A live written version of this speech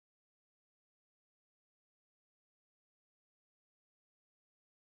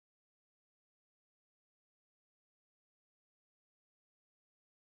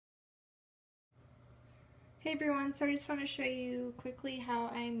Hey everyone, so I just want to show you quickly how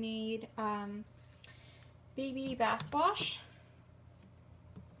I made baby bath wash.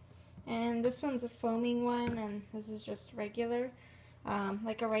 And this one's a foaming one, and this is just regular,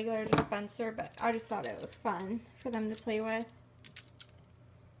 like a regular dispenser, but I just thought it was fun for them to play with.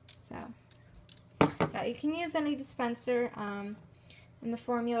 So, yeah, you can use any dispenser, and the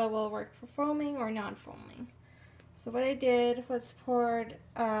formula will work for foaming or non-foaming. So what I did was poured,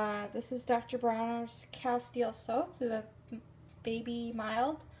 this is Dr. Bronner's Castile soap, the baby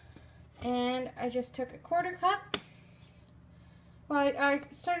mild, and I just took a quarter cup. Well, I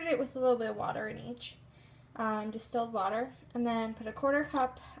started it with a little bit of water in each, distilled water, and then put a quarter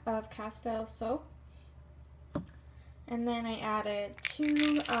cup of Castile soap, and then I added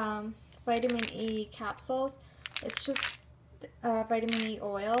 2 vitamin E capsules. It's just vitamin E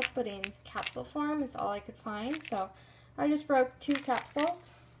oil, but in capsule form is all I could find. So I just broke 2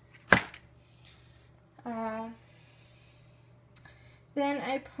 capsules. Then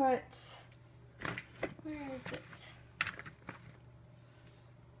I put, where is it?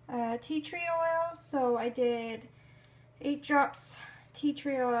 Tea tree oil. So I did 8 drops tea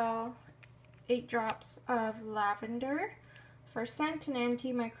tree oil, 8 drops of lavender for scent and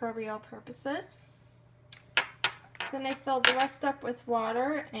antimicrobial purposes. Then I filled the rest up with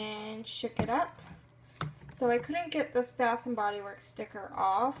water and shook it up. So I couldn't get this Bath & Body Works sticker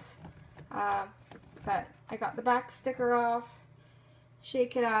off, but I got the back sticker off,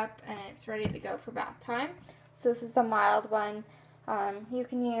 shake it up, and it's ready to go for bath time. So this is a mild one. You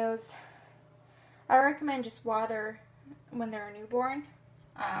can use, I recommend just water when they're a newborn,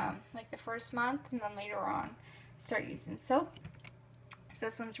 like the first month, and then later on start using soap. So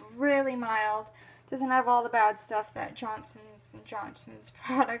this one's really mild. Doesn't have all the bad stuff that Johnson's & Johnson's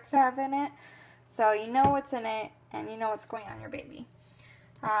products have in it. So you know what's in it, and you know what's going on your baby.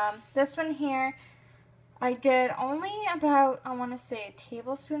 This one here, I did only about, I want to say, a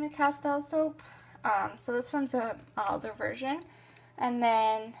tablespoon of Castile soap. So this one's a milder version. And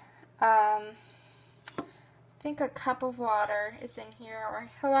then, I think a cup of water is in here, or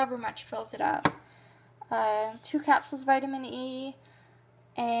however much fills it up. 2 capsules vitamin E,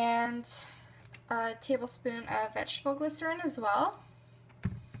 and a tablespoon of vegetable glycerine as well,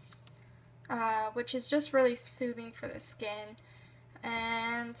 which is just really soothing for the skin.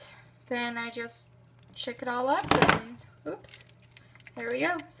 And then I just shake it all up, and oops, there we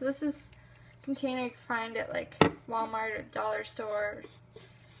go. So this is a container you can find at like Walmart or dollar store,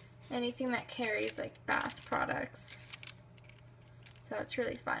 anything that carries like bath products. So it's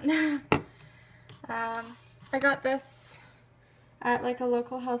really fun. I got this at like a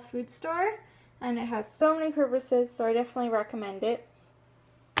local health food store, and it has so many purposes, so I definitely recommend it.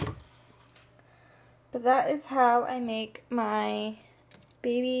 But that is how I make my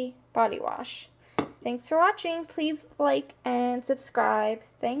baby body wash. Thanks for watching. Please like and subscribe.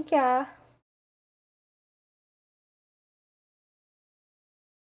 Thank ya.